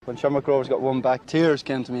When Shamrock Rovers got one back, tears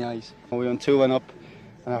came to my eyes. We went 2-1 up,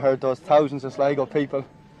 and I heard those thousands of Sligo people.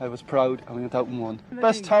 I was proud, and we went out and won.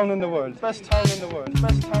 Best town in the world, best town in the world,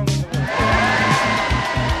 best town in the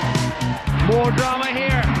world. More drama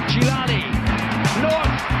here. Gilani, North,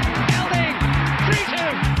 Elding,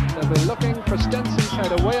 3-2. They'll be looking for Stenson's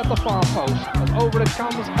head away at the far post, and over it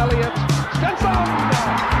comes Elliott. Stenson!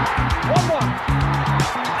 1-1.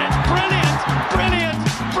 It's brilliant, brilliant,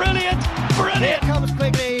 brilliant, brilliant. It comes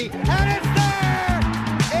quickly, and it's there!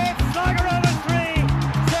 It's Sligo Rovers 3,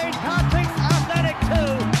 St. Patrick's Athletic 2,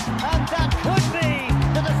 and that could be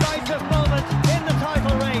the decisive moment in the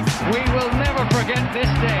title race. We will never forget this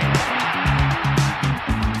day.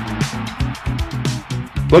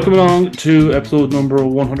 Welcome along to episode number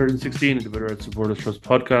 116 of the Better Red Supporters Trust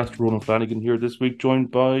podcast. Ronan Flanagan here this week,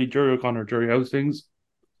 joined by Jerry O'Connor. Jerry, how's things?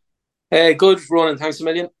 Good, Ronan. Thanks a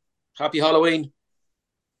million. Happy Halloween.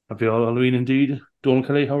 Happy Halloween indeed. Donald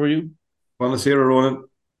Kelly, how are you? Well, let's hear it, Ronan.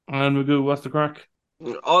 And Magoo, what's the crack?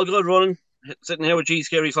 All good, Ronan. Sitting here with G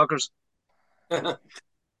scary fuckers.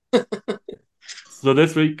 So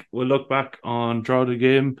this week we'll look back on draw the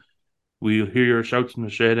game. We'll hear your shouts from the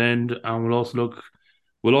shed end, and we'll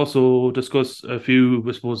also discuss a few,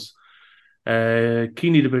 I suppose,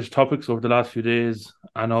 keenly debated topics over the last few days,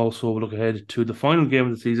 and also look ahead to the final game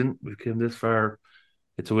of the season. We've come this far.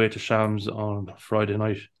 It's away to Shams on Friday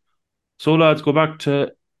night. So, lads, go back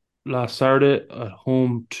to last Saturday at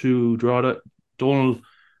home to Drogheda. Donald,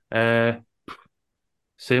 same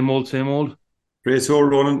old. Great score,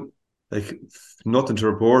 Ronan. Like, nothing to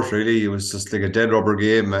report, really. It was just like a dead rubber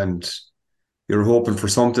game, and you're hoping for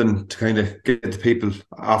something to kind of get the people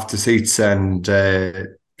off the seats and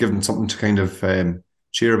give them something to kind of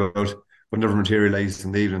cheer about, but never materialised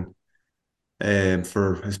in the evening.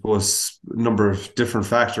 For, I suppose, a number of different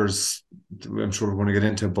factors I'm sure we're going to get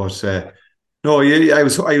into, but no, yeah, I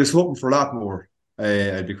was hoping for a lot more.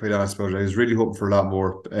 I'd be quite honest about it. I was really hoping for a lot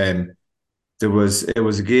more. It was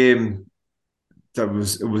a game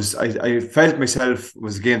that I felt myself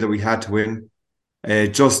was a game that we had to win,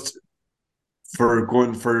 just for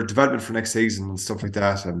going for development for next season and stuff like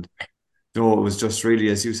that. And it was just really,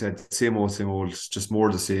 as you said, same old, just more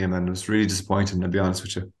of the same, and it was really disappointing, to be honest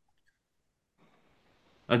with you.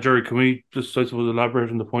 And Jerry, can we just, I suppose, elaborate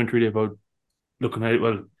on the point really about looking ahead,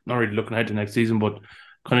 well, not really looking ahead to next season, but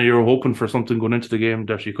kind of you're hoping for something going into the game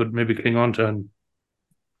that you could maybe cling on to? And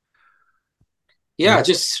Yeah,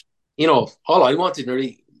 just, all I wanted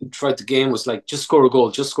really throughout the game was like, just score a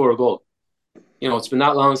goal. It's been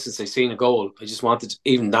that long since I've seen a goal. I just wanted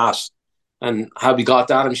even that. And had we got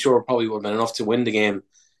that, I'm sure probably would have been enough to win the game.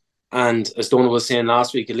 And as Donald was saying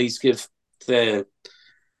last week, at least give the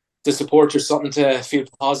supporters something to feel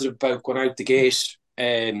positive about going out the gate.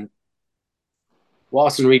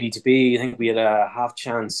 Wasn't really to be. I think we had a half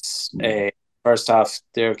chance first half.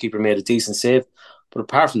 Their keeper made a decent save. But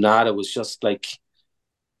apart from that, it was just like,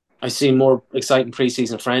 I've seen more exciting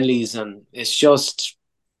pre-season friendlies, and it's just,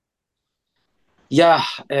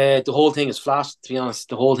 the whole thing is flat, to be honest.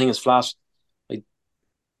 The whole thing is flat. I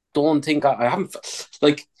don't think I haven't,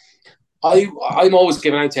 like, I'm always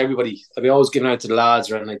giving out to everybody. I'll be always giving out to the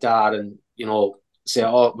lads or anything like that, and say,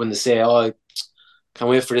 when they say, can't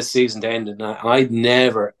wait for this season to end, and I'd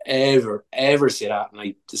never ever say that. And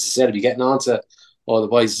as I said, I'd be getting on to all the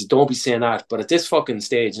boys, don't be saying that. But at this fucking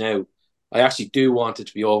stage now, I actually do want it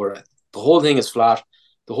to be over. The whole thing is flat.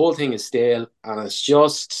 The whole thing is stale, and it's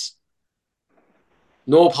just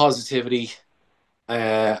no positivity.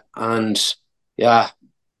 I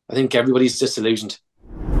think everybody's disillusioned.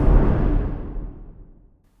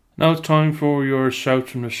 now it's time for your shout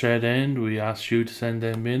from the shed end. We asked you to send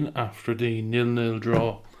them in after the 0-0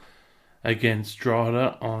 draw against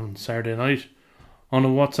Drogheda on Saturday night on a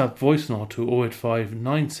WhatsApp voice note to 085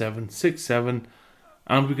 9767,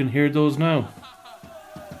 and we can hear those now.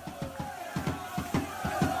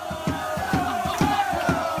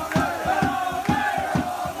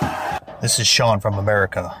 This is Sean from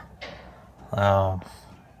America. That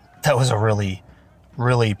was a really,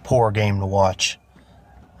 really poor game to watch.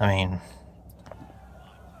 I mean,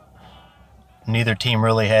 neither team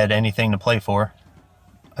really had anything to play for,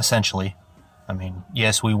 essentially. I mean,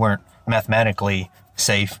 yes, we weren't mathematically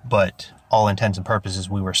safe, but all intents and purposes,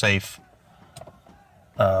 we were safe.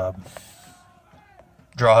 Drogheda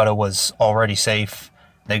was already safe.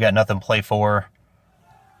 They got nothing to play for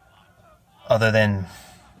other than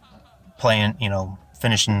playing,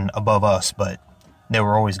 finishing above us, but they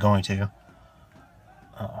were always going to.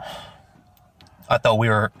 I thought we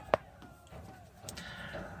were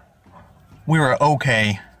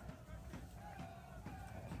okay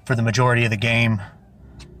for the majority of the game.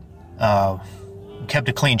 kept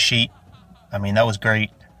a clean sheet. I mean, that was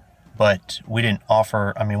great, but we didn't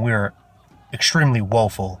offer. I mean, we were extremely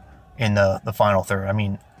woeful in the final third. I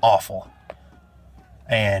mean, awful.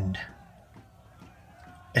 And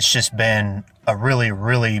it's just been a really,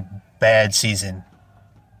 really bad season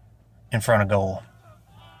in front of goal.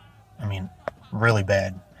 I mean, really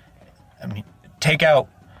bad. I mean, take out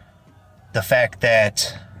the fact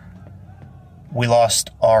that we lost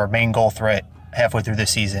our main goal threat halfway through the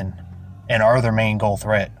season and our other main goal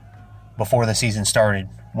threat before the season started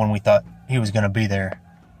when we thought he was going to be there.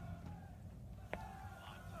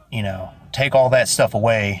 You know, take all that stuff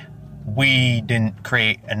away. We didn't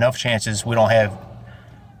create enough chances. We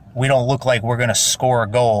don't look like we're going to score a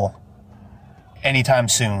goal anytime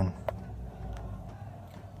soon.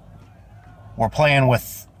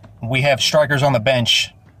 We have strikers on the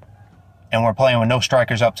bench, and we're playing with no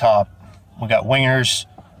strikers up top. We got wingers.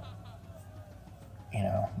 You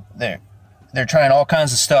know, they're trying all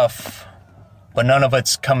kinds of stuff, but none of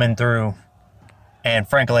it's coming through. And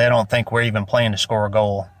frankly, I don't think we're even playing to score a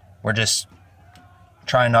goal. We're just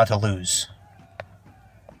trying not to lose.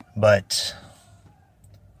 But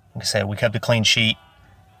like I said, we kept a clean sheet,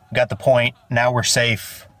 got the point. Now we're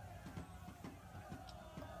safe.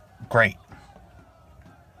 Great.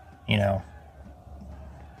 You know,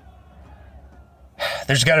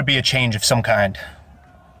 there's got to be a change of some kind.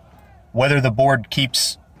 Whether the board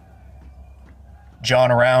keeps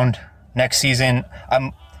John around next season,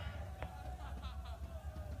 I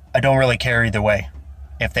don't really care either way.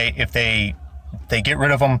 If they get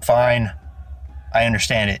rid of him, fine. I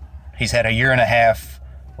understand it. He's had a year and a half.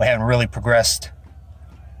 We haven't really progressed.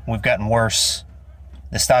 We've gotten worse.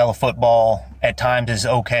 The style of football at times is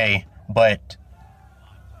okay, but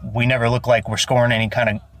we never look like we're scoring any kind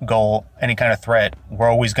of goal, any kind of threat. We're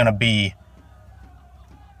always going to be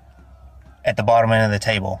at the bottom end of the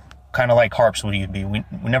table, kind of like Harps would be. We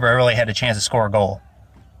never really had a chance to score a goal.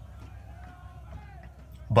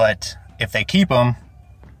 But if they keep him,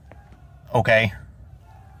 okay.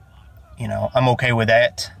 You know, I'm okay with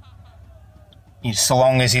that. So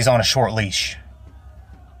long as he's on a short leash.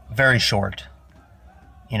 Very short.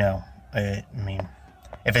 You know, I mean,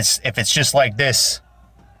 if it's just like this,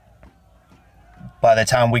 by the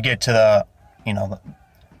time we get to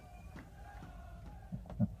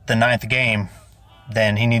the ninth game,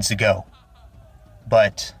 then he needs to go.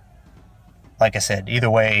 But like I said, either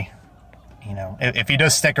way, you know, if he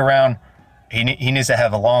does stick around, he needs to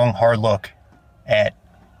have a long, hard look at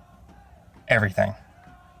everything.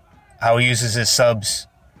 How he uses his subs,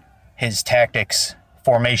 his tactics,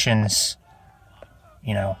 formations.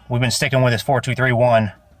 You know, we've been sticking with his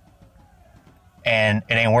 4-2-3-1, and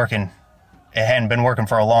it ain't working. It hadn't been working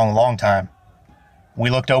for a long, long time. We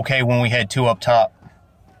looked okay when we had 2 up top,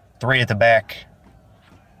 3 at the back,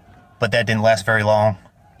 but that didn't last very long.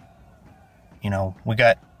 You know, we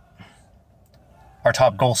got our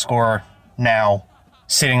top goal scorer now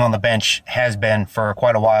sitting on the bench, has been for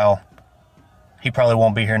quite a while. He probably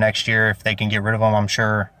won't be here next year if they can get rid of him, I'm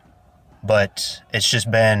sure. But it's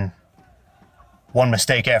just been one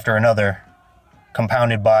mistake after another,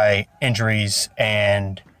 compounded by injuries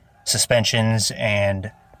and suspensions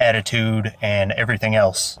and attitude and everything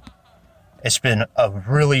else. It's been a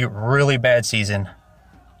really, really bad season.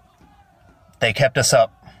 They kept us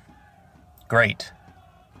up. Great.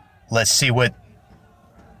 Let's see what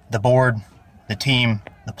the board, the team,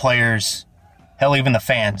 the players, hell, even the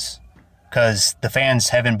fans, because the fans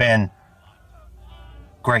haven't been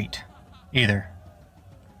great either.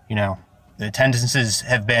 You know, the attendances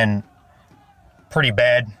have been pretty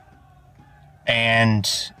bad, and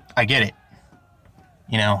I get it.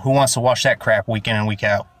 You know, who wants to watch that crap week in and week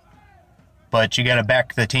out? But you got to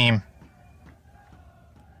back the team,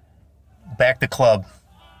 back the club,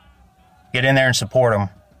 get in there and support them,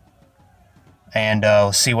 and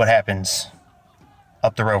see what happens.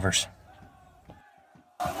 Up the Rovers.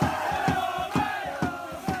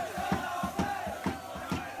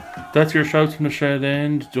 That's your shouts from the shed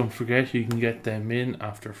end. Don't forget you can get them in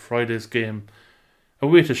after Friday's game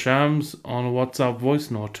away to Shams on a WhatsApp voice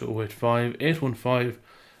note to 085 815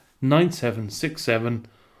 9767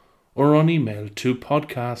 or on email to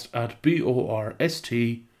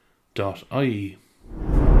podcast@borst.ie.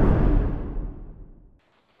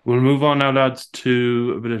 We'll move on now, lads,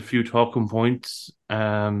 to a few talking points.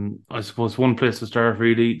 I suppose one place to start,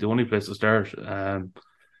 really, the only place to start,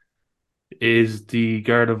 is the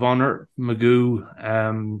Guard of Honour, Magoo.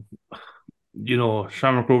 You know,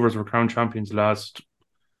 Shamrock Rovers were crowned champions last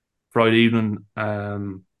Friday evening.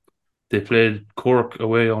 They played Cork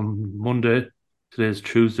away on Monday. Today's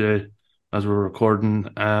Tuesday as we're recording.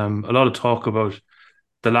 A lot of talk about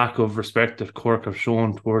the lack of respect that Cork have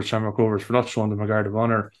shown towards Shamrock Rovers for not showing them a guard of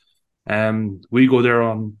honour. We go there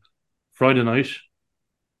on Friday night.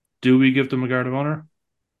 Do we give them a guard of honour?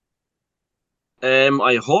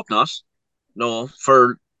 I hope not. No,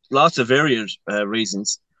 for lots of various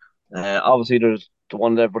reasons. Obviously, there's the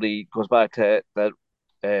one that everybody goes back to that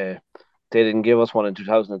they didn't give us one in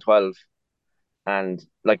 2012, and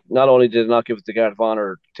like not only did they not give us the guard of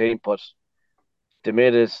honor team, but they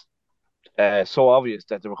made it so obvious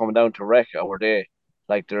that they were coming down to wreck our day.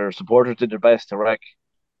 Like their supporters did their best to wreck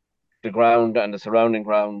the ground and the surrounding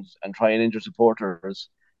grounds and try and injure supporters,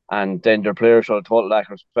 and then their players showed a total lack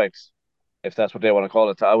of respect, if that's what they want to call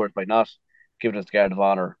it, to ours by not giving us the guard of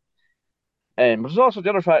honor. But there's also the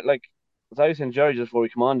other fact, like as I was saying, Jerry, just before we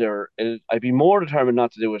come on there, I'd be more determined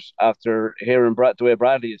not to do it after hearing the way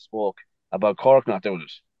Bradley spoke about Cork not doing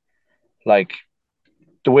it. Like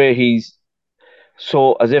the way he's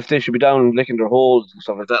so as if they should be down licking their holes and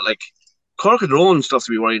stuff like that. Like Cork had their own stuff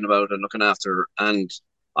to be worrying about and looking after, and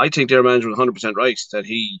I think their manager was 100% right that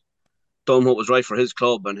he done what was right for his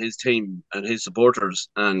club and his team and his supporters,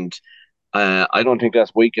 and I don't think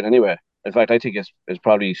that's weak in any way. In fact, I think it's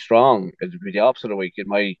probably strong. It would be the opposite of weak, in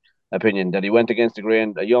my opinion, that he went against the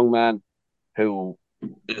grain, a young man who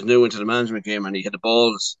is new into the management game, and he had the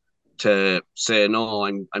balls to say, no,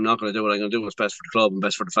 I'm not going to do what I'm going to do what's best for the club and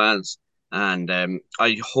best for the fans. And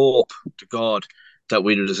I hope to God that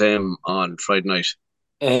we do the same on Friday night.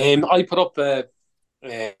 I put up a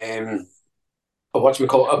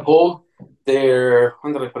poll there.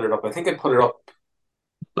 When did I put it up? I think I put it up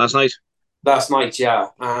last night. Last night, yeah.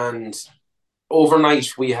 And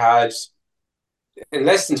overnight we had, in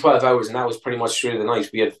less than 12 hours, and that was pretty much through the night,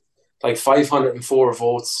 we had like 504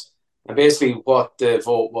 votes. And basically what the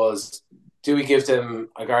vote was, do we give them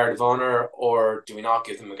a guard of honour or do we not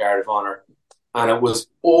give them a guard of honour? And it was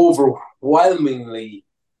overwhelmingly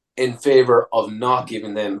in favour of not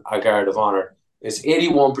giving them a guard of honour. It's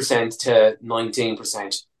 81% to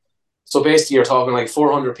 19%. So basically you're talking like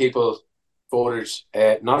 400 people voted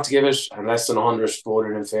not to give it, and less than 100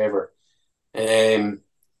 voted in favour.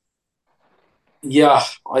 Yeah,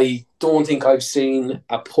 I don't think I've seen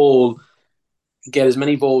a poll get as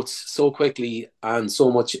many votes so quickly and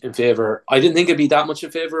so much in favour. I didn't think it'd be that much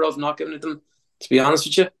in favour of not giving it them, to be honest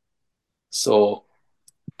with you. So,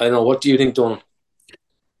 I don't know. What do you think, Donald?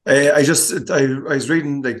 I was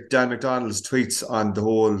reading like Dan McDonald's tweets on the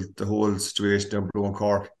whole situation down below in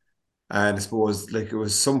Cork, and I suppose like it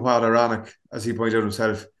was somewhat ironic, as he pointed out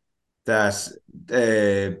himself, that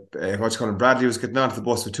Bradley was getting onto the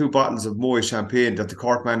bus with 2 bottles of Moët champagne that the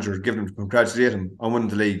Cork manager had given him to congratulate him on winning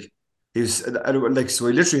the league. He was like, so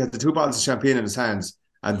he literally had the 2 bottles of champagne in his hands,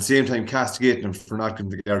 and at the same time castigating him for not giving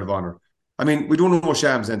the guard of honour. I mean, we don't know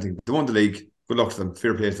Shams anything. They won the league. Good luck to them.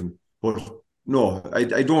 Fair play to them. But no, I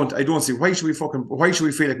don't see why should we feel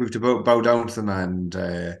like we have to bow down to them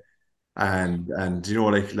and you know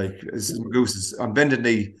like as Goose is on bended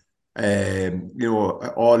knee, you know,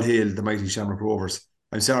 all hail the mighty Shamrock Rovers.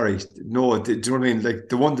 I'm sorry, no, do you know what I mean? Like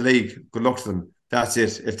they won the league. Good luck to them. That's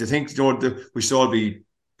it. If they think you know we should all be,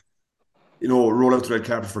 you know, roll out the red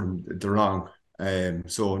carpet for them, they're wrong.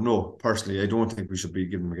 So no, personally, I don't think we should be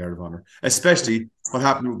giving them a guard of honour, especially what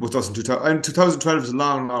happened with us in 2000. 2012 is a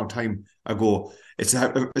long time ago. It's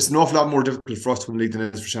an awful lot more difficult for us to win the league than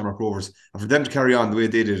it is for Shamrock Rovers, and for them to carry on the way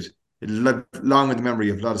they did, it'll live long in the memory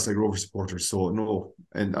of a lot of Sligo Rovers supporters. So no,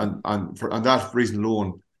 and for that reason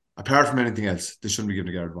alone, apart from anything else, they shouldn't be given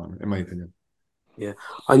a guard of honour, in my opinion. Yeah,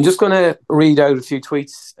 I'm just going to read out a few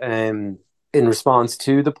tweets in response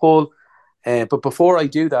to the poll. But before I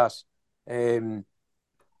do that,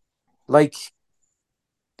 like,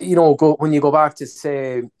 you know, when you go back to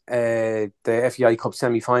say the FEI Cup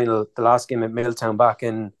semi-final, the last game at Milltown back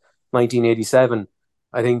in 1987,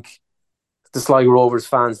 I think the Sligo Rovers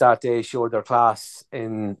fans that day showed their class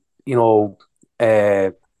in, you know,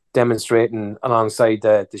 demonstrating alongside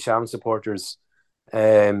the Sham supporters,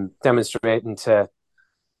 demonstrating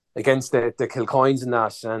against the Kilcoynes and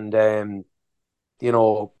that, and you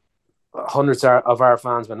know, hundreds of our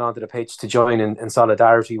fans went onto the pitch to join in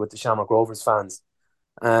solidarity with the Shamrock Rovers fans.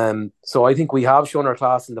 So I think we have shown our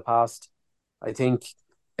class in the past. I think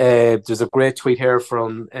there's a great tweet here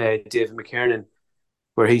from David McKiernan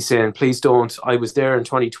where he's saying, "Please don't. I was there in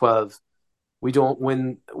 2012. We don't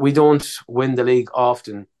win the league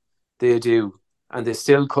often. They do, and they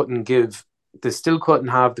still couldn't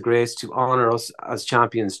have the grace to honour us as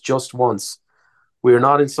champions just once. We are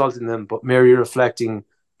not insulting them, but merely reflecting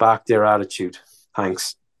back their attitude.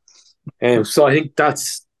 Thanks." So I think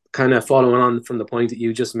that's kind of following on from the point that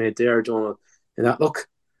you just made there, Donald. And that, look,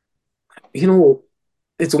 you know,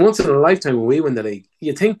 it's a once in a lifetime when we win the league.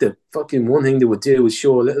 You think the fucking one thing they would do is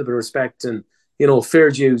show a little bit of respect and,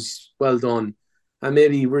 fair dues, well done, and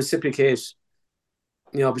maybe reciprocate.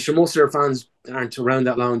 But sure, most of their fans aren't around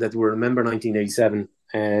that long that will remember 1987,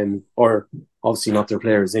 or obviously not their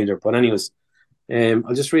players either. But anyways,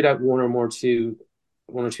 I'll just read out one or two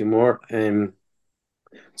more.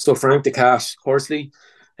 So Frank the Cat Horsley,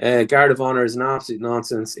 Guard of Honor is an absolute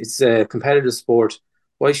nonsense. It's a competitive sport.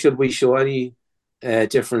 Why should we show any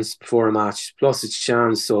difference before a match? Plus, it's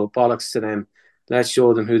shams, so bollocks to them. Let's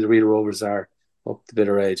show them who the real rovers are. Up the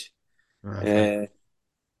bitter age. Okay.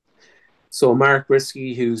 So Mark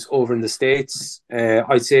Risky, who's over in the States,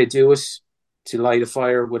 I'd say do it to light a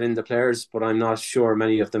fire within the players, but I'm not sure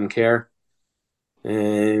many of them care.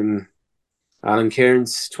 Alan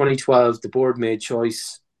Cairns, 2012, the board made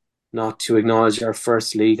choice not to acknowledge our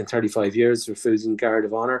first league in 35 years, refusing Guard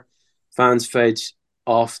of Honour. Fans fed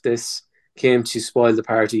off this, came to spoil the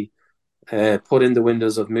party, put in the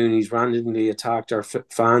windows of Mooney's, randomly attacked our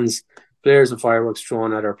fans, players and fireworks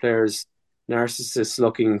thrown at our players, narcissists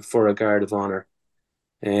looking for a Guard of Honour.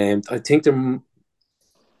 I think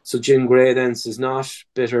so Jim Gray then says not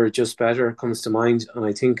bitter, just better comes to mind, and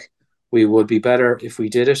I think we would be better if we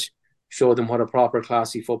did it. Show them what a proper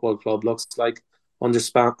classy football club looks like.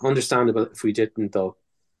 Understandable if we didn't though.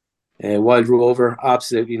 Wild Rover,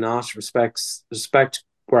 absolutely not. Respect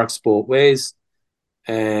works both ways.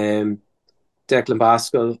 Declan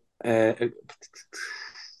Pascal,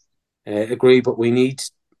 agree, but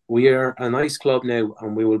we are a nice club now,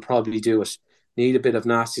 and we will probably do it. Need a bit of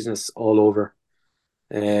nastiness all over.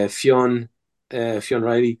 Fionn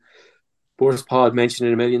Riley, Borst Pod mentioned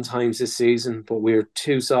it a million times this season, but we're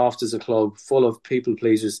too soft as a club, full of people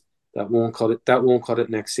pleasers that won't cut it. That won't cut it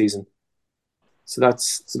next season. So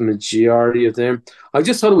that's the majority of them. I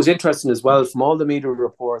just thought it was interesting as well from all the media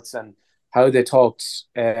reports and how they talked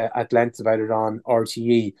at length about it on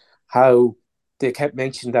RTE, how they kept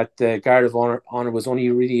mentioning that the Guard of Honor was only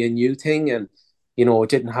really a new thing, and it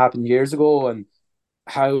didn't happen years ago, and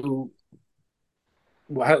how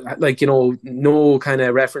no kind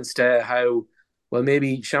of reference to how, well,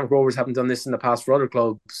 maybe Shamrock Rovers haven't done this in the past for other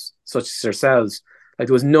clubs such as themselves. Like,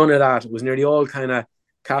 there was none of that. It was nearly all kind of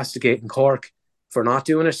castigating Cork for not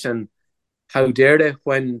doing it, and how dare they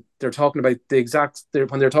when they're talking about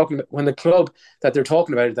when the club that they're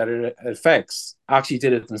talking about that it affects actually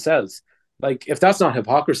did it themselves. Like, if that's not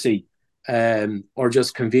hypocrisy, or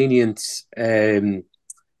just convenient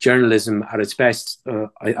journalism at its best,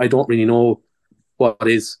 I don't really know what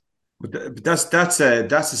is. But that's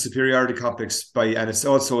a superiority complex and it's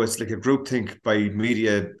like a groupthink by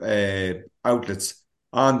media outlets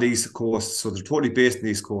on the East Coast. So they're totally based in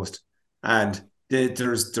the East Coast, and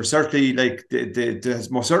there's certainly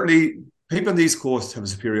there's most certainly people on the East Coast have a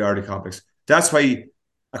superiority complex. That's why,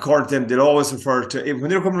 according to them, they'll always refer to, when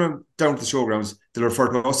they're coming down to the showgrounds, they'll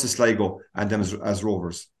refer to us as Sligo and them as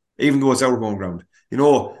Rovers, even though it's our home ground.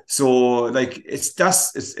 So like it's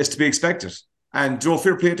to be expected. And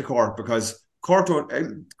fair play to Cork, because Cork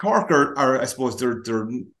are I suppose they're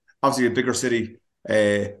obviously a bigger city,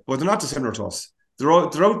 but they're not dissimilar to us. They're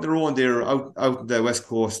out their own. They're out the West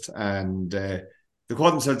Coast, and they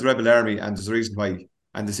call themselves the Rebel Army, and there's a reason why.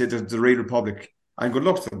 And they say they're the Real Republic, and good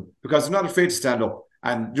luck to them, because they're not afraid to stand up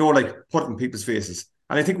and like put it in people's faces.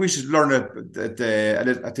 And I think we should learn a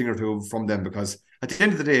thing or two from them, because at the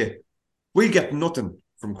end of the day, we get nothing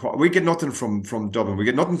from Dublin. We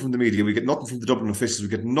get nothing from the media. We get nothing from the Dublin officials. We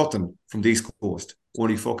get nothing from the East Coast.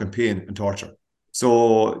 Only fucking pain and torture.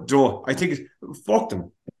 So, Joe, I think fuck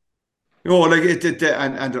them. Like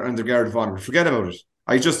and their Guard of Honour. Forget about it.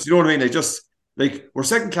 I just, what I mean. I just, like, we're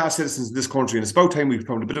second class citizens in this country, and it's about time we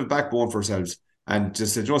found a bit of a backbone for ourselves and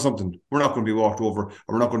just said, something. We're not going to be walked over, or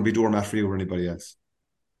we're not going to be doormat for you or anybody else.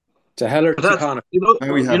 To hell or to Connor. You know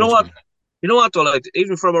what? You know what though? Like,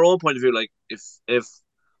 even from our own point of view, like if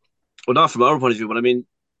well, not from our point of view, but I mean,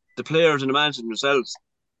 the players and the managers themselves,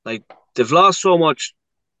 like, they've lost so much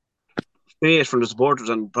faith from the supporters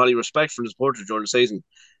and probably respect from the supporters during the season.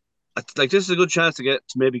 Like, this is a good chance to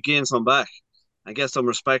maybe gain some back and get some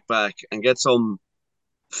respect back and get some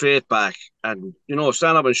faith back, and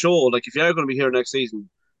stand up and show, like, if you are going to be here next season,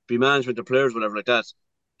 be management, the players, whatever like that,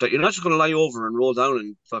 that you're not just going to lie over and roll down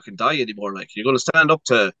and fucking die anymore. Like, you're going to stand up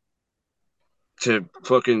to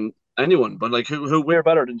fucking anyone, but like, who we're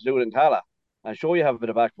better than to do it in Tala. I'm sure you have a bit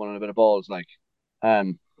of backbone and a bit of balls, like.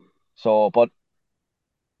 But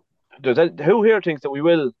who here thinks that we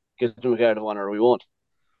will get the Guard of Honour or we won't?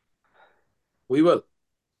 We will.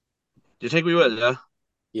 Do you think we will? Yeah.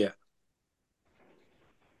 Yeah.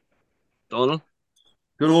 Donald?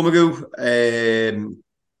 Don't know, Magoo.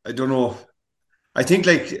 I don't know. I think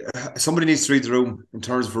like somebody needs to read the room in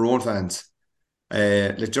terms of our own fans.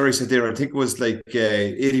 Like Jerry said there, I think it was like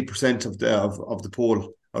 80% of the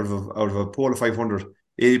poll out of a poll of 500,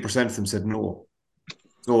 80% of them said no.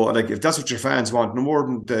 So like if that's what your fans want, no more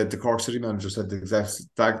than the Cork City manager said the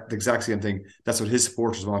exact same thing. That's what his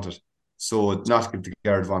supporters wanted. So not give the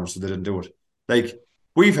Guard of Honour, so they didn't do it. Like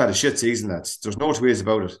we've had a shit season, lads. There's no two ways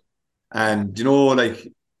about it. And like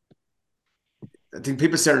I think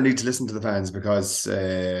people certainly need to listen to the fans because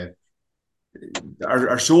are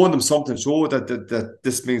showing them something, show that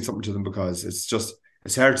this means something to them because it's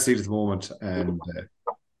hard to see it at the moment, and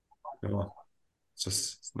you know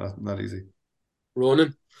it's not easy.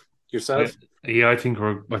 Ronan, yourself? Yeah, I think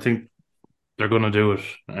they're going to do it.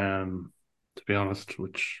 To be honest,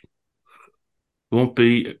 which won't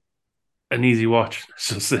be an easy watch. Let's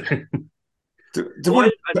just say. I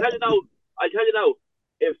tell you now,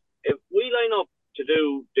 if we line up to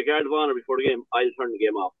do the Guard of Honour before the game, I'll turn the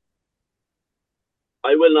game off.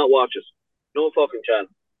 I will not watch it. No fucking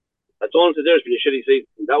chance. That's all to do. It's been a shitty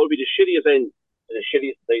season. That would be the shittiest end in the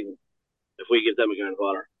shittiest season if we give them a Guard of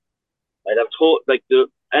Honour. I'd have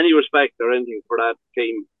any respect or anything for that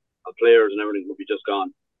team of players and everything would be just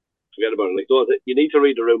gone. Forget about it. You need to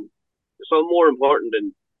read the room. It's something more important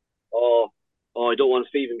than I don't want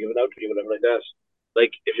Stephen giving out to me, whatever like that.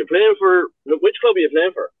 Like if you're playing for which club are you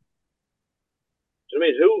playing for? Do you know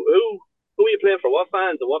what I mean? Who are you playing for? What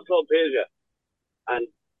fans and what club pays you? And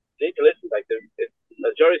you need to listen. Like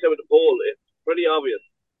as Jerry said with the poll, it's pretty obvious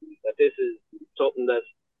that this is something that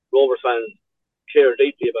Rovers fans care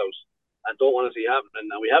deeply about and don't want to see happening.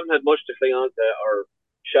 And we haven't had much to cling on to or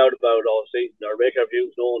shout about all season or make our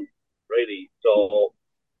views known, really. So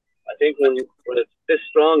I think when it's this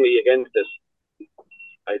strongly against this,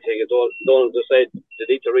 I think it's all just said they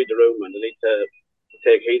need to read the room and they need to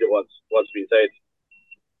take heed of what's been said.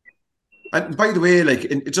 And by the way,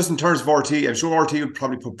 like just in terms of RT, I'm sure RT would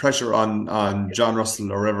probably put pressure on John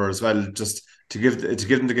Russell or whoever as well, just to give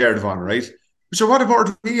them the Guard of Honour, right? So what have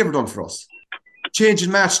RT ever done for us?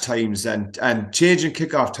 Changing match times and changing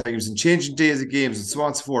kickoff times and changing days of games and so on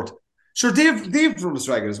and so forth. Sure, they've run us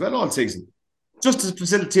ragged as well all season, just to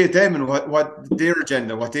facilitate them and what their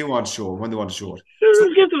agenda, what they want to show, when they want to show it. Sure,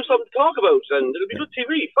 so, give them something to talk about, and it'll be good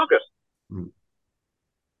TV. Fuck it.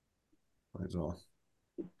 I don't know.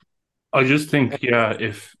 I just think,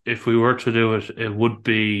 if we were to do it, it would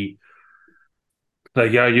be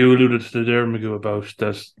like, you alluded to there, Magoo, about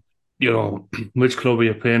that. Which club are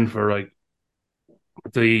you playing for? Like,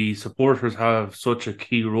 the supporters have such a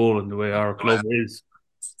key role in the way our club is,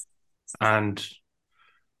 and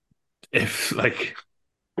if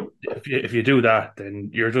you do that, then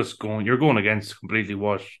you're going against completely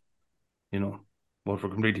what we're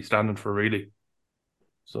completely standing for, really.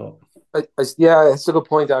 So it's a good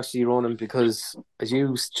point actually, Ronan, because as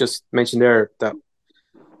you just mentioned there, that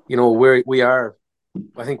we are.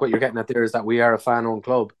 I think what you're getting at there is that we are a fan-owned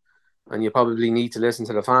club, and you probably need to listen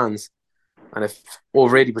to the fans. And if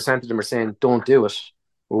over 80% of them are saying don't do it,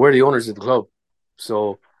 well, we're the owners of the club,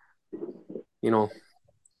 so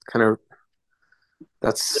kind of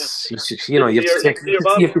that's you have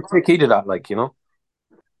to take heed of that,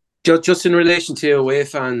 Just in relation to away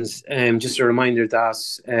fans, just a reminder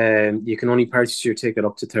that you can only purchase your ticket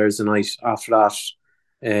up to Thursday night. After that,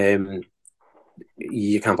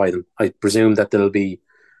 you can't buy them. I presume that they'll be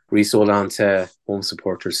resold on to home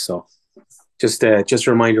supporters. So just a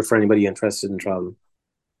reminder for anybody interested in traveling.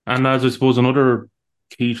 And as I suppose another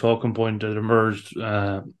key talking point that emerged,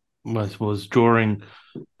 I suppose during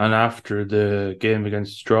and after the game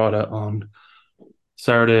against Strada on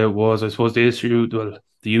Saturday was, I suppose, the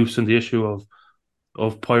use and the issue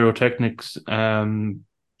of pyrotechnics.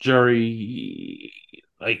 Jerry,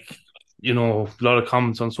 a lot of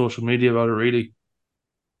comments on social media about it, really.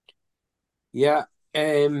 Yeah,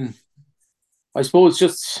 I suppose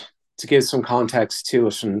just to give some context to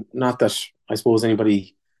it, and not that I suppose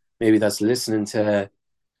anybody maybe that's listening to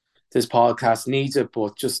this podcast needs it,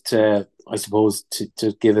 but just to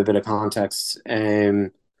give a bit of context.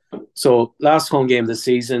 So last home game of the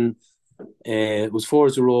season, it was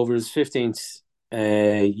Forza Rovers' 15th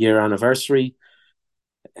year anniversary.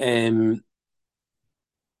 And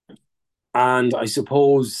I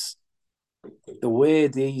suppose the way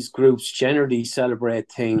these groups generally celebrate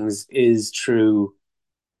things is through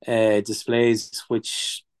displays,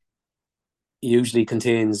 which usually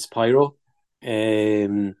contains pyro.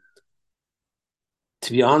 To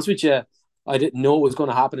be honest with you, I didn't know it was going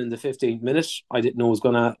to happen in the 15th minute. I didn't know it was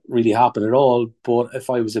going to really happen at all. But if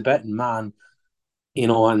I was a betting man,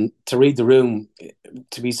 and to read the room,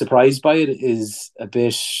 to be surprised by it is a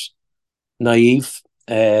bit naive.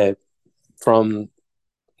 from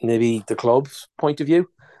maybe the club's point of view.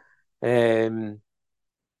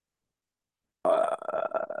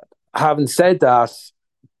 Having said that,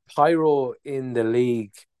 pyro in the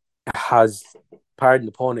league has, pardon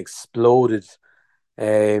the pun, exploded.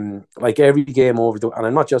 Like every game over and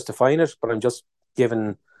I'm not justifying it, but I'm just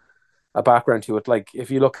giving a background to it. Like if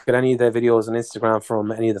you look at any of the videos on Instagram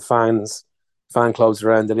from any of the fan clubs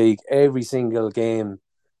around the league, every single game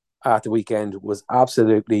at the weekend was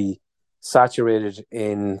absolutely saturated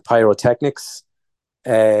in pyrotechnics,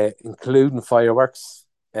 including fireworks.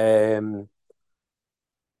 Doesn't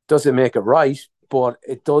make it right, but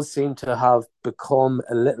it does seem to have become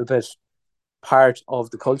a little bit part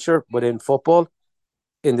of the culture within football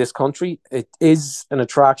in this country. It is an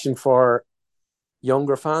attraction for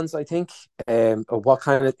younger fans, I think. But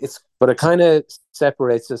it kind of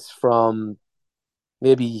separates us from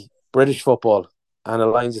maybe British football and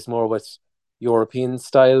aligns us more with European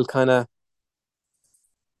style kind of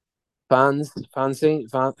fanzine,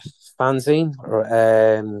 or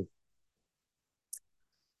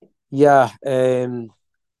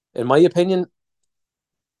in my opinion,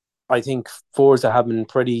 I think Forza have been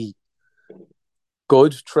pretty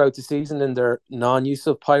good throughout the season in their non-use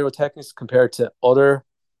of pyrotechnics compared to other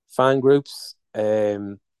fan groups.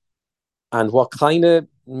 And what kind of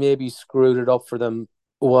maybe screwed it up for them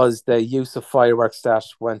was the use of fireworks that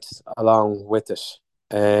went along with it.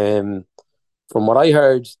 From what I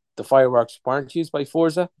heard, the fireworks weren't used by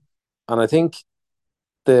Forza, and I think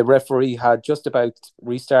the referee had just about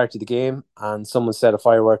restarted the game and someone set a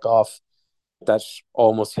firework off that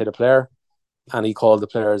almost hit a player, and he called the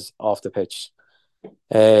players off the pitch.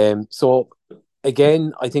 So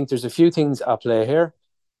again, I think there's a few things at play here.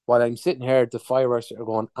 While I'm sitting here, the fireworks are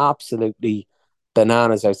going absolutely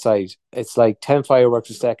bananas outside. It's like 10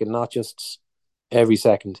 fireworks a second, not just every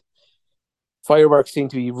second. Fireworks seem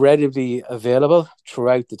to be readily available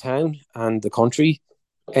throughout the town and the country.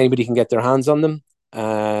 Anybody can get their hands on them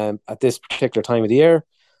at this particular time of the year.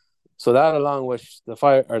 So that, along with the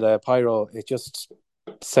fire or the pyro, it just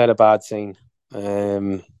set a bad scene.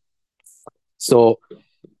 So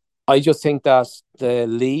I just think that the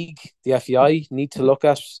league, the FEI, need to look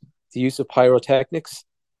at the use of pyrotechnics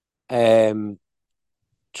throughout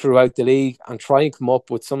the league and try and come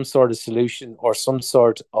up with some sort of solution or some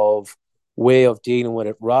sort of way of dealing with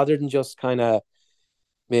it, rather than just kind of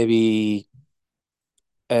maybe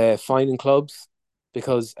finding clubs,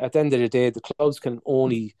 because at the end of the day, the clubs can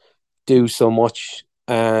only do so much.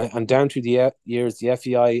 And down through the years, the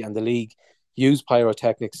FEI and the league use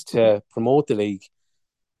pyrotechnics to promote the league.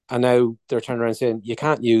 And now they're turning around saying, you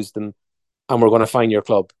can't use them and we're going to fine your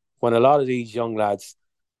club. When a lot of these young lads,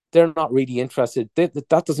 they're not really interested.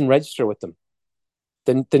 That doesn't register with them.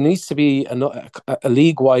 Then there needs to be a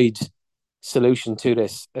league-wide solution to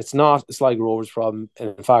this. It's not a Sligo Rovers problem.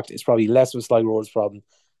 In fact, it's probably less of a Sligo Rovers problem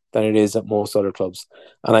than it is at most other clubs.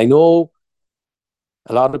 And I know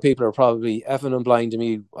a lot of people are probably effing and blind to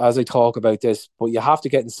me as I talk about this, but you have to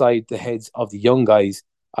get inside the heads of the young guys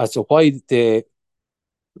as to why they're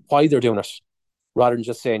doing it, rather than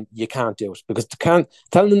just saying you can't do it, because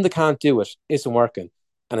telling them they can't do it isn't working,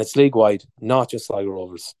 and it's league wide, not just Sligo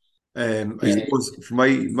Rovers. I suppose for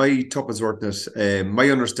my toughest workness, my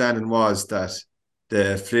understanding was that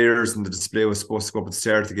the flares and the display was supposed to go up at the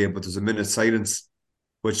start of the game, but there's a minute silence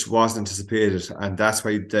which wasn't anticipated, and that's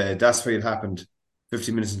why it happened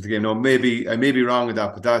 15 minutes into the game. Now, maybe I may be wrong with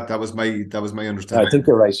that, but that was my understanding. I think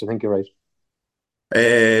you're right.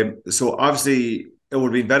 So obviously, it would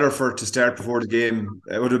have been better for it to start before the game.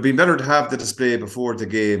 It would have been better to have the display before the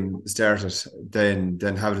game started than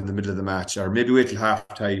have it in the middle of the match, or maybe wait till half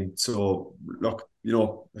time. So look,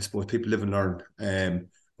 I suppose people live and learn.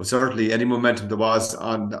 But certainly any momentum there was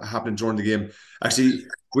happening during the game. Actually,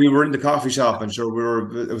 we were in the coffee shop, and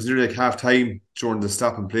sure, it was nearly like half time during the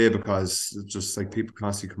stop and play, because it's just like people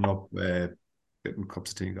constantly coming up, getting cups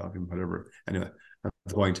of tea, coffee, whatever. Anyway, that's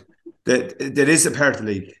the point. That is a part of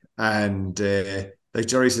the league, and like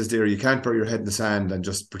Jerry says there, you can't bury your head in the sand and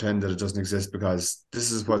just pretend that it doesn't exist, because this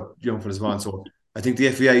is what young fellas want. So I think the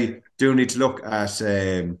FEI do need to look at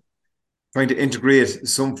trying to integrate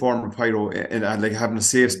some form of pyro and like having a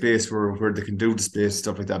safe space where they can do displays and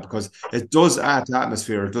stuff like that, because it does add to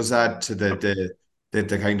atmosphere. It does add to the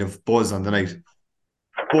kind of buzz on the night.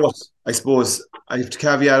 But I suppose I have to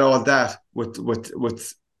caveat all that with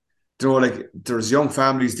like there's young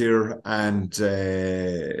families there, and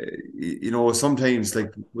sometimes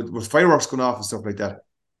like with fireworks going off and stuff like that,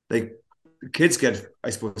 like kids get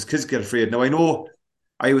afraid. Now I know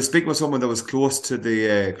I was speaking with someone that was close to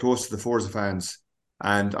the Forza fans,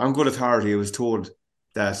 and on good authority I was told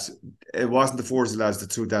that it wasn't the Forza lads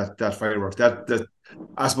that threw that firework. That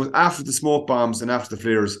I suppose after the smoke bombs and after the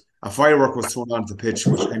flares, a firework was thrown onto the pitch,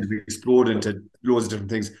 which kind of exploded into loads of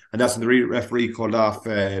different things, and that's when the referee called off,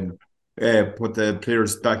 put the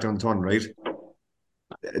players back down the tunnel. Right,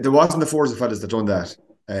 there wasn't the Forza fellas that done that,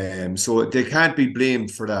 so they can't be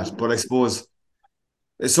blamed for that. But I suppose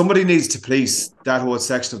somebody needs to police that whole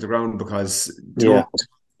section of the ground because you know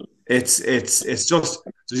it's just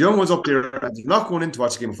there's young ones up there they're not going in to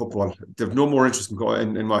watch a game of football. They've no more interest in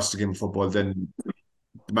watching a game of football than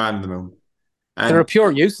the man in the moon. And they're a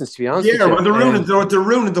pure nuisance, to be honest. yeah, well, they're ruining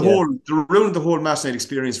the whole match night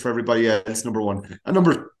experience for everybody else. Number one, and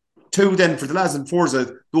number two, then for the lads in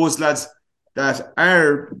Forza, those lads that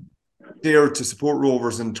are there to support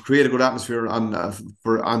Rovers and to create a good atmosphere on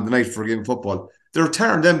the night for a game of football. They're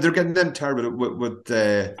getting them tarred with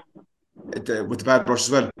the bad brush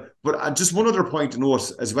as well. But just one other point to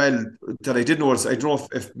note as well that I did notice, I don't know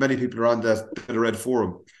if many people are on that Bit of Red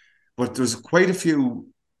forum, but there's quite a few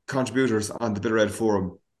contributors on the Bit of Red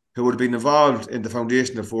forum who would have been involved in the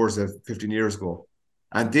foundation of Forza 15 years ago.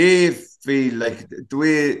 And they feel like the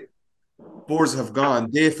way Forza have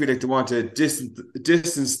gone, they feel like they want to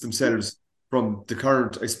distance themselves from the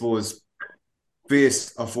current, I suppose,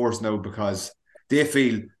 face of Forza now because they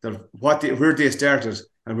feel that where they started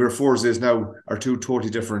and where Forza is now are two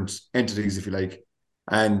totally different entities, if you like.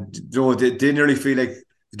 And you know, they nearly feel like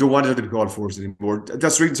they don't want it to be called Forza anymore.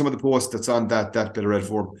 That's reading some of the posts that's on that Bit of Red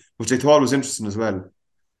forum, which I thought was interesting as well.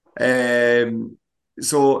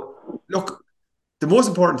 So look, the most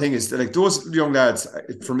important thing is that, like, those young lads,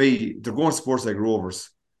 for me, they're going to sports like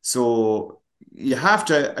Rovers. So you have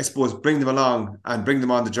to, I suppose, bring them along and bring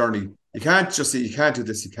them on the journey. You can't just say you can't do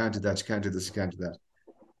this, you can't do that, you can't do this, you can't do that.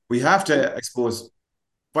 We have to, I suppose,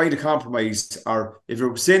 find a compromise, or if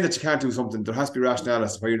you're saying that you can't do something, there has to be rationale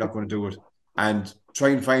as to why you're not going to do it, and try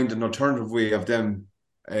and find an alternative way of them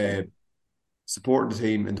supporting the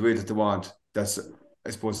team in the way that they want. That's,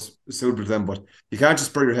 I suppose, suitable to them. But you can't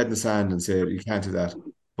just bury your head in the sand and say you can't do that.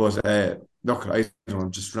 But look, I don't know,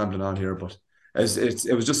 I'm just rambling on here, but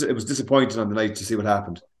it was disappointing on the night to see what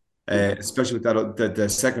happened, especially with that the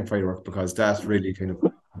second firework, because that really kind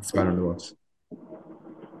of spanner the works.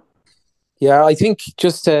 Yeah, I think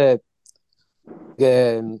just I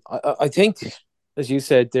think, as you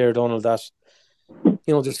said there, Donald, that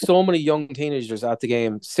there's so many young teenagers at the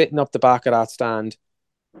game sitting up the back of that stand,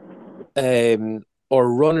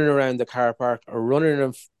 or running around the car park, or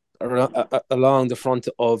running along the front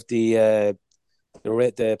of the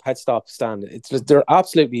pet stop stand. It's just, they're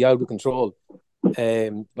absolutely out of control.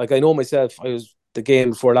 Like, I know myself, I was the game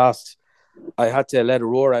before last, I had to let a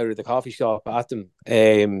roar out of the coffee shop at them.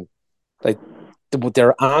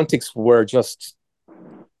 Their antics were just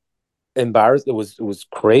embarrassed. It was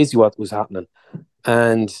crazy what was happening,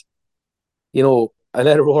 and I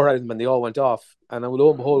let a roar out of them, and they all went off. And lo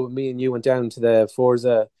and behold, when me and you went down to the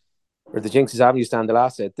Forza or the Jinx's Avenue stand the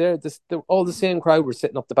last day, they're all the same crowd were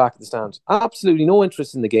sitting up the back of the stand. Absolutely no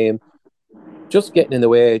interest in the game, just getting in the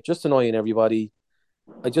way, just annoying everybody.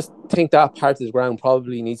 I just think that part of the ground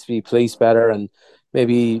probably needs to be policed better, and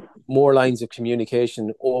maybe more lines of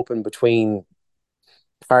communication open between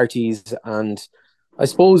parties. And I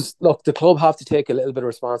suppose, look, the club have to take a little bit of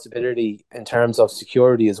responsibility in terms of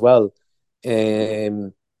security as well,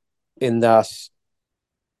 in that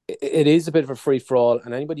it is a bit of a free-for-all,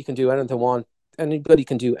 and anybody can do anything they want. Anybody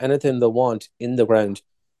can do anything they want in the ground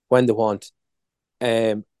when they want.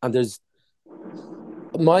 And there's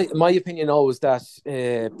my opinion always that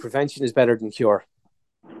prevention is better than cure,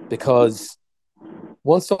 because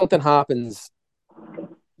once something happens,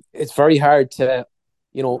 it's very hard to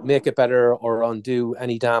make it better or undo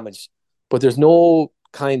any damage. But there's no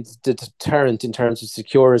kind of deterrent in terms of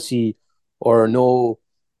security, or no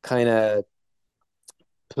kind of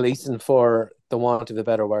policing, for the want of a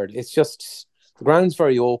better word. It's just the ground's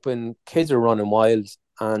very open, kids are running wild,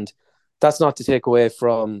 and that's not to take away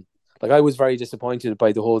from, like, I was very disappointed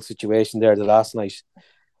by the whole situation there the last night.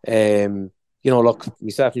 Look,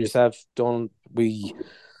 myself and yourself we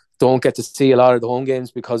don't get to see a lot of the home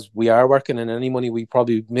games because we are working, and any money we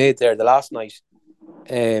probably made there the last night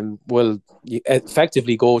will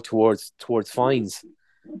effectively go towards fines.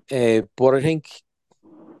 But I think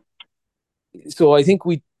I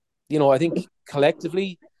think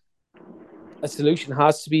collectively a solution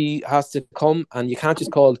has to come, and you can't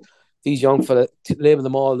just call these young fella, label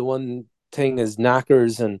them all the one thing as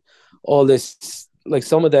knackers and all this. Like,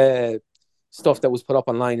 some of the stuff that was put up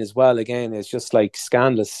online as well, again, is just like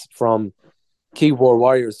scandalous, from keyboard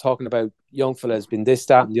warriors talking about young fellas being this,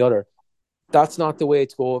 that, and the other. That's not the way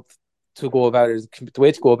to go. to go about it. The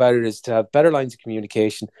way to go about it is to have better lines of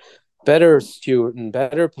communication, better stewarding,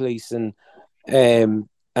 better policing, and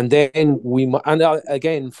then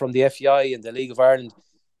again from the FEI and the League of Ireland,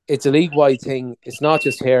 it's a league-wide thing. It's not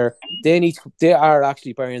just here. They are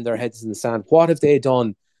actually burying their heads in the sand. What have they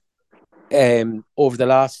done over the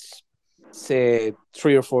last, say,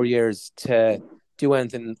 3 or 4 years to do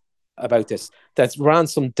anything about this? That's ran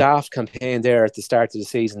some daft campaign there at the start of the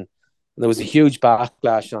season. There was a huge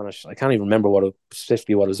backlash on it. I can't even remember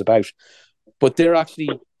specifically what it was about. But they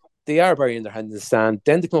are burying their hands in the sand.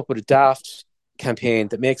 Then they come up with a daft campaign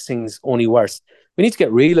that makes things only worse. We need to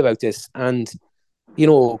get real about this and,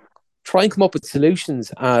 try and come up with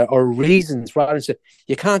solutions or reasons rather than say,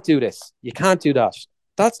 you can't do this, you can't do that.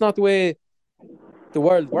 That's not the way the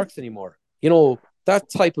world works anymore. That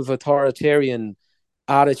type of authoritarian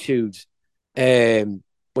attitude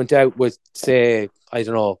went out with, say, I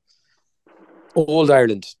don't know, old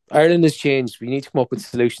Ireland. Ireland has changed. We need to come up with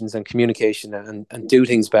solutions and communication and do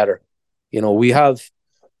things better. We have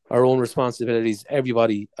our own responsibilities,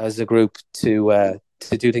 everybody as a group, to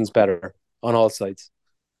do things better on all sides.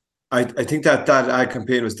 I think that ad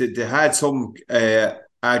campaign was they had some ad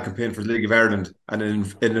campaign for the League of Ireland,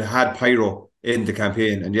 and it had pyro in the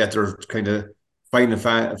campaign, and yet they're kind of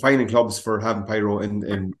finding clubs for having pyro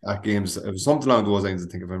in at games. It was something along those lines, I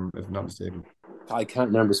think, if I'm not mistaken. I can't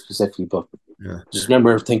remember specifically, but yeah, just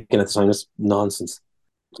remember thinking at the time it's nonsense.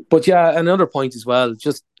 But yeah, another point as well,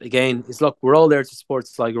 just again, is look, we're all there to support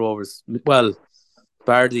Sligo Rovers. Well,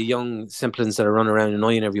 bar the young simplons that are running around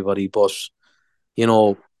annoying everybody, but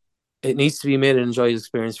it needs to be made an enjoyable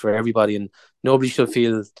experience for everybody, and nobody should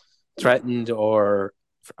feel threatened or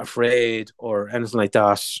afraid or anything like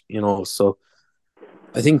that. So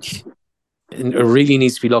I think it really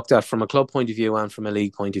needs to be looked at from a club point of view and from a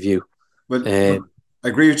league point of view. Well, I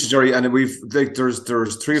agree with you, Jerry. And we've there's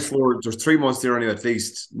 3 months there anyway, at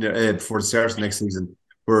least before the start of next season,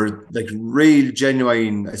 where real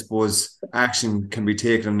genuine, I suppose, action can be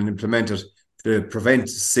taken and implemented to prevent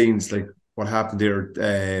scenes like what happened there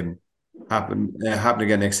happen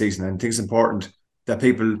again next season. And I think it's important that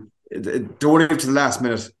people don't leave to the last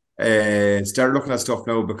minute. Start looking at stuff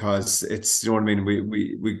now, because it's, what I mean.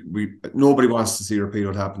 We nobody wants to see a repeat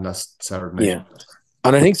what happened last Saturday night. Yeah,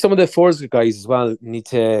 and I think some of the Forza guys as well need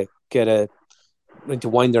to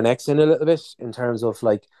wind their necks in a little bit, in terms of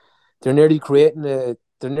they're nearly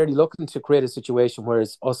looking to create a situation where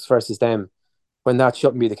it's us versus them, when that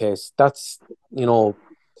shouldn't be the case. That's in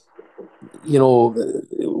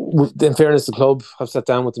fairness, the club have sat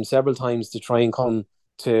down with them several times to try and come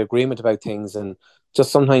to agreement about things, and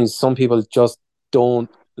just sometimes some people just don't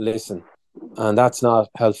listen, and that's not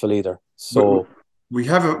helpful either. So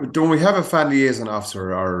don't we have a fan liaison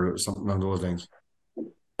officer or something along those lines?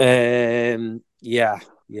 Yeah.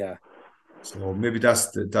 So maybe that's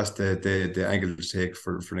the angle to take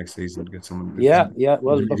for next season, to get someone. Yeah.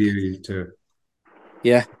 Well, to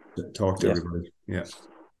talk to everybody. Yeah.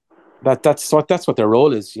 That's what their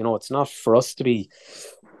role is. It's not for us to be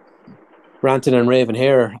ranting and raving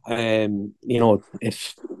here. That's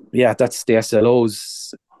the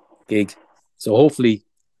SLO's gig. So hopefully,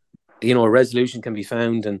 a resolution can be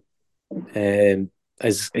found, and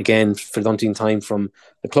as again, for the umpteenth time, from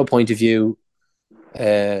the club point of view,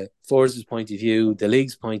 Forza's point of view, the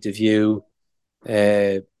league's point of view,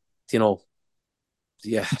 So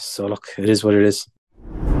look, it is what it is.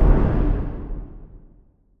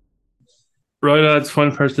 Right, lads,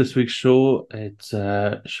 final part of this week's show. It's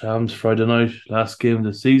Shams Friday night, last game of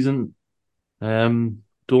the season.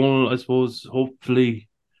 Donal, I suppose, hopefully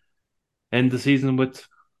end the season with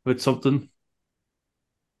something.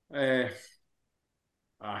 I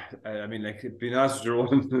mean, being honest with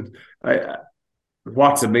you,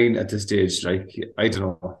 what's it mean at this stage? I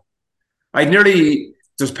don't know.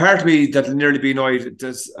 There's part of me that'll nearly be annoyed.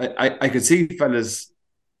 I can see fellas,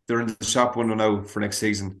 they're in the shop window now for next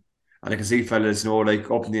season. And I can see fellas,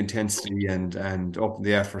 upping the intensity and upping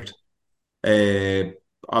the effort.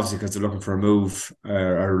 Obviously, because they're looking for a move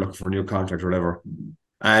or looking for a new contract or whatever.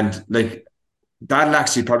 And that'll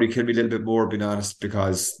actually probably kill me a little bit more, being honest,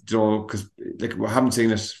 because we haven't seen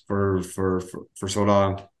it for so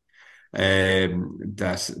long.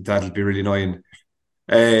 That'll be really annoying.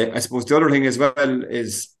 I suppose the other thing as well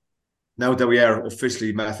is, now that we are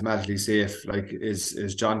officially mathematically safe,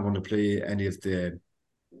 is John going to play any of the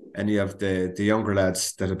younger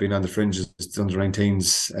lads that have been on the fringes, the under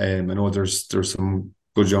 19s? I know there's some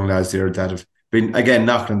good young lads there that have been, again,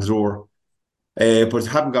 knocking on the door, but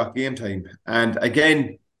haven't got game time. And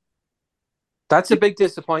again, that's a big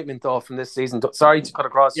disappointment though from this season. Sorry to cut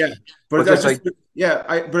across. Yeah, but Yeah,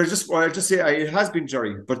 I just say it has been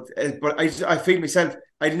Jerry, but I feel myself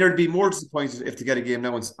I'd nearly be more disappointed if they get a game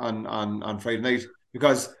now on Friday night,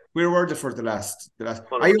 because where were they for the last? I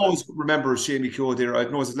 100%. always remember Shamey Keogh there. I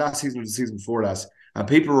don't know, was it last season or the season before last, and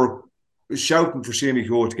people were shouting for Shamey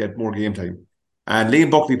Keogh to get more game time. And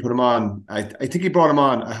Liam Buckley put him on. I think he brought him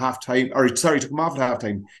on at half time, or sorry, he took him off at half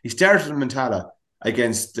time. He started him in Tala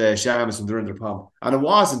against Shams and they're in their pump. And it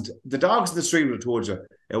wasn't, the dogs in the street would have told you,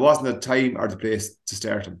 it wasn't the time or the place to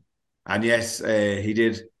start him. And yes, he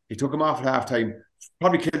did. He took him off at half time,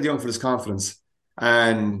 probably killed Young for his confidence.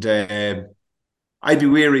 And I'd be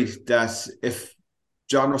weary that if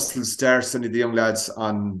John Russell starts any of the young lads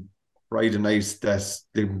on Friday night, that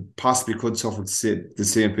they possibly could suffer the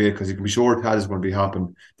same fate, because you can be sure Tad is going to be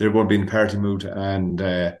hopping. They're going to be in party mood, and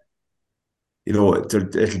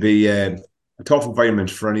it'll be a tough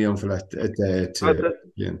environment for any young fella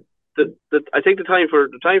yeah. I think the time for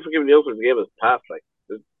giving the Oakland the game is past. Like,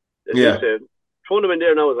 as you said, throwing them in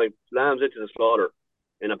there now is like lambs into the slaughter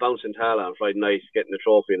in a bouncing Tala on Friday night, getting the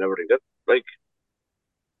trophy and everything. That's like,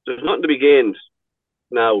 there's nothing to be gained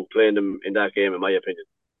now playing them in that game, in my opinion.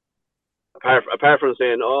 Apart from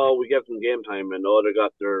saying, oh, we give them game time, and oh, they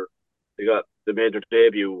made their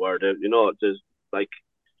debut, or there's like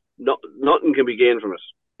nothing can be gained from it,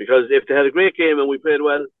 because if they had a great game and we played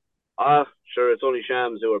well, sure, it's only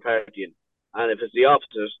Shams who are partying, and if it's the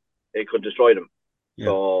opposite, it could destroy them. Yeah.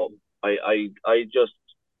 So I just,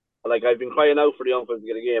 like, I've been crying out for the young fellas to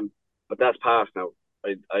get a game, but that's past now.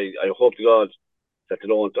 I hope to God that they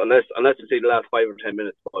don't, unless they see the last 5 or 10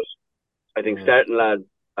 minutes. But I think starting lads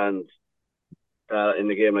and in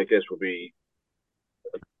the game like this would be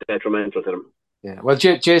detrimental to them. Yeah, well,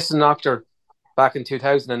 Jason Noctor back in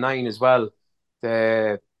 2009 as well,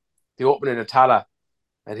 the opening of Tala,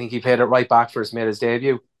 I think he played it right back for made his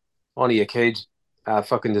debut. Only a kid,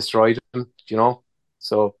 fucking destroyed him,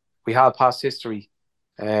 So we have past history,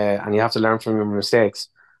 and you have to learn from your mistakes.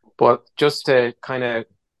 But just to kind of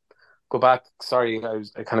go back, sorry, I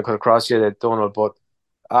kind of cut across you there, Donald, but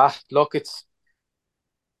look, it's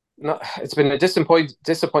been a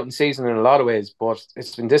disappointing season in a lot of ways, but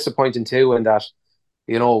it's been disappointing too in that,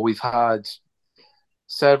 we've had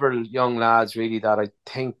several young lads really that I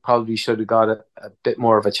think probably should have got a bit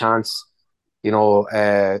more of a chance.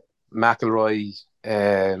 McElroy,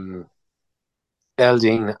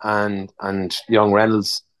 Elding, and young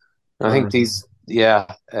Reynolds. I think I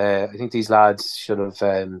think these lads should have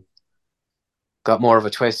got more of a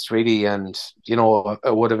twist really, and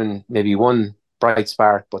it would have been maybe one bright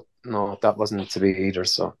spark, but no, that wasn't to be either.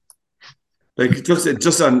 So, like,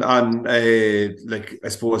 just on like, I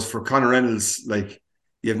suppose for Conor Reynolds, like,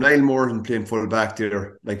 you have Niall Moran playing full back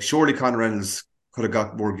there. Like, surely Conor Reynolds could have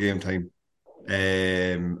got more game time,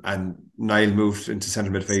 and Niall moved into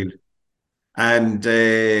centre midfield, and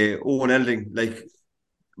Owen Elding, like,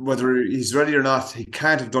 whether he's ready or not, he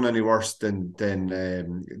can't have done any worse than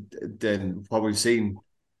what we've seen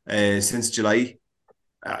since July.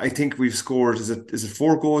 I think we've scored. Is it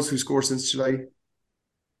 4 goals we scored since July?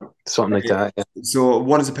 Something like that. Yeah. So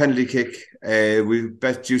one is a penalty kick. We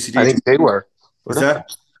bet UCD. I think they were. Was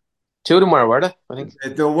that? 2 of them were they? I think.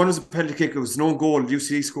 No, one was a penalty kick. It was no goal.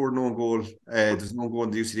 UCD scored no goal. There's no goal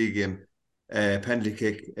in the UCD game. Penalty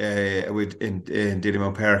kick in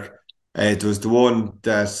Dalymount Park. It was the one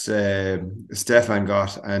that Stefan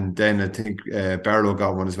got, and then I think Barlow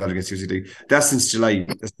got one as well against UCD. That's since July.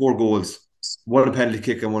 There's 4 goals. One a penalty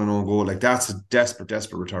kick and one an own goal. Like, that's a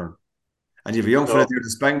desperate return. And you have a young fella there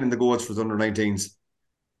that's banging in the goals for the under-19s.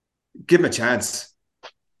 Give him a chance.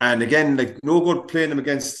 And again, like, no good playing him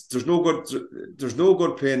against. There's no good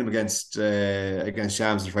playing him against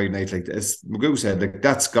Shams on Friday night. Like, as Magoo said, like,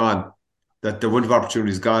 that's gone. That the window of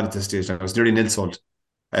opportunity is gone at this stage now. It's nearly an insult.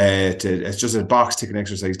 It's just a box ticking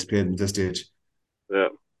exercise to play them at this stage. Yeah.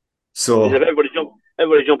 So everybody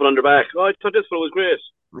jumping on their back. Oh, I thought this one was great.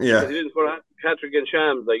 Yeah. He didn't score a hat-trick against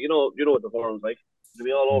Shams. Like, you know what the forum's like. They'll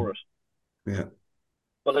be all over it. Yeah.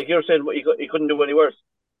 But like you're saying, he couldn't do any worse.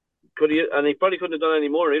 Could he? And he probably couldn't have done any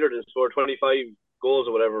more either than score 25 goals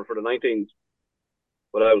or whatever for the 19s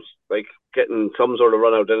without, like, getting some sort of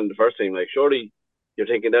run out then in the first team. Like, surely you're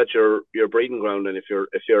thinking that's your breeding ground, and if you're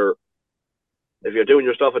doing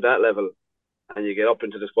your stuff at that level and you get up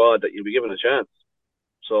into the squad, that you'll be given a chance.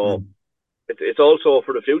 So it's also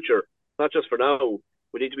for the future, not just for now.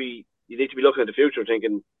 You need to be looking at the future,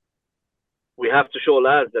 thinking we have to show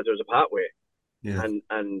lads that there's a pathway. Yeah.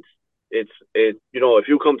 And if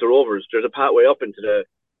you come to Rovers, there's a pathway up into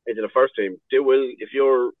the first team. They will, if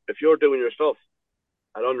you're doing your stuff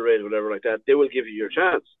at underage or whatever like that, they will give you your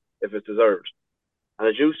chance if it's deserved. And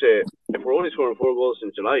as you say, if we're only scoring 4 goals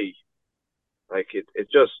in July, Like it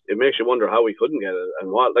makes you wonder how we couldn't get it and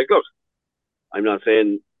what. Like, look, I'm not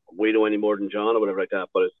saying we know any more than John or whatever like that,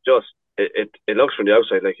 but it's just it looks from the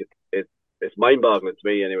outside like it's mind-boggling to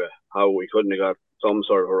me anyway how we couldn't have got some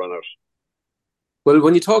sort of a run out. Well,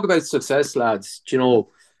 when you talk about success, lads, do you know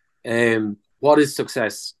what is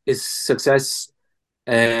success? Is success?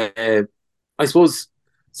 I suppose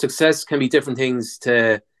success can be different things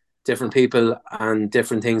to different people and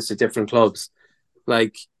different things to different clubs.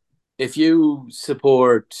 Like, if you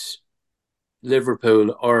support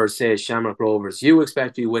Liverpool or say Shamrock Rovers, you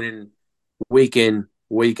expect to be winning week in,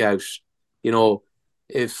 week out. You know,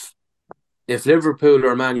 if Liverpool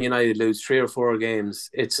or Man United lose 3 or 4 games,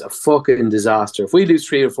 it's a fucking disaster. If we lose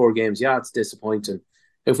 3 or 4 games, yeah, it's disappointing.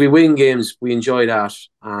 If we win games, we enjoy that,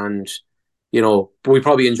 and you know, we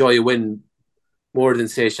probably enjoy a win more than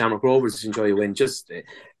say Shamrock Rovers enjoy a win. Just,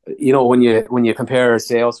 you know, when you compare,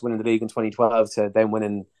 say, us winning the league in 2012 to them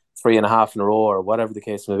winning 3.5 in a row or whatever the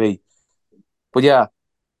case may be. But yeah,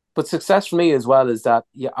 but success for me as well is that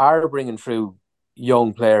you are bringing through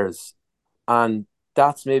young players, and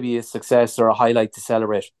that's maybe a success or a highlight to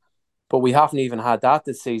celebrate. But we haven't even had that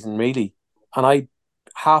this season, really. And I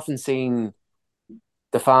haven't seen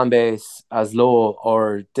the fan base as low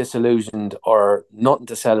or disillusioned or nothing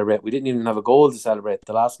to celebrate. We didn't even have a goal to celebrate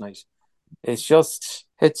the last night. It's just,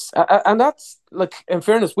 and that's, like, in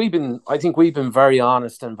fairness, I think we've been very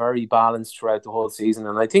honest and very balanced throughout the whole season.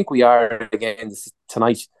 And I think we are again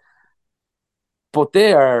tonight. But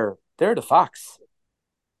they're the facts.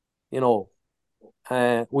 You know,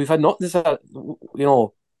 we've had nothing to, you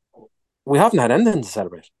know, we haven't had anything to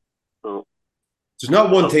celebrate. No. There's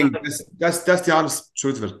not one thing. That's the honest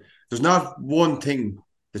truth of it. There's not one thing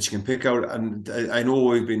that you can pick out. And I know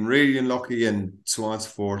we've been really unlucky and so on and so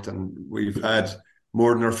forth, and we've had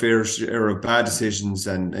more than our fair share of bad decisions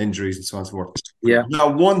and injuries and so on and so forth. Yeah. There's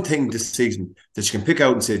not one thing this season that you can pick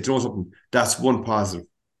out and say, do you know something? That's one positive.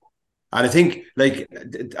 And I think, like,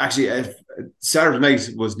 actually, Saturday night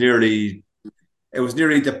was nearly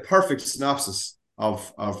the perfect synopsis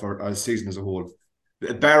of our season as a whole.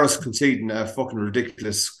 Barros conceding a fucking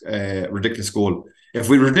ridiculous goal. If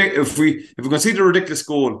we conceded a ridiculous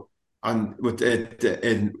goal in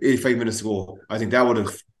 85 minutes to go, I think that would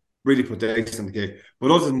have really put the icing on the cake. But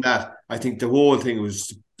other than that, I think the whole thing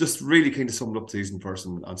was just really kind of summed up the season for us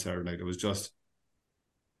on Saturday night. It was just,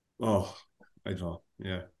 I don't know,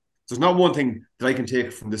 yeah. There's not one thing that I can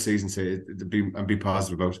take from this season and be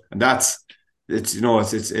positive about, and that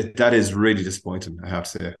is really disappointing, I have to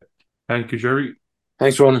say. Thank you, Jerry.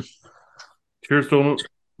 Thanks, Ronan. Cheers, Donald.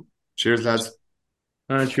 Cheers, lads.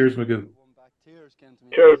 And cheers, McGill.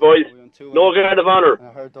 Cheers, boys. No guard of honour.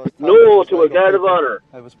 No to a guard of honour.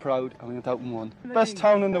 I was proud and we went out and won. Best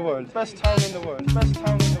town in the world. Best town in the world. Best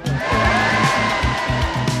town in the world.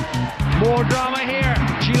 More drama here.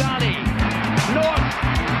 Gilani. North.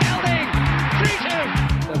 Elding.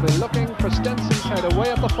 3-2. They'll be looking for Stenson's head away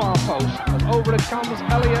at the far post. And over it comes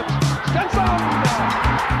Elliott. Stenson!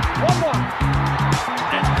 1-1.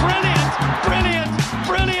 Brilliant, brilliant,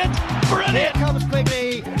 brilliant, brilliant. It comes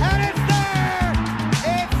quickly, and it's there!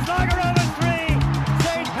 It's Sligo Rovers 3,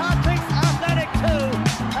 St. Patrick's Athletic 2,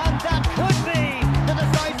 and that could be the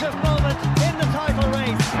decisive moment in the title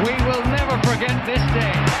race. We will never forget this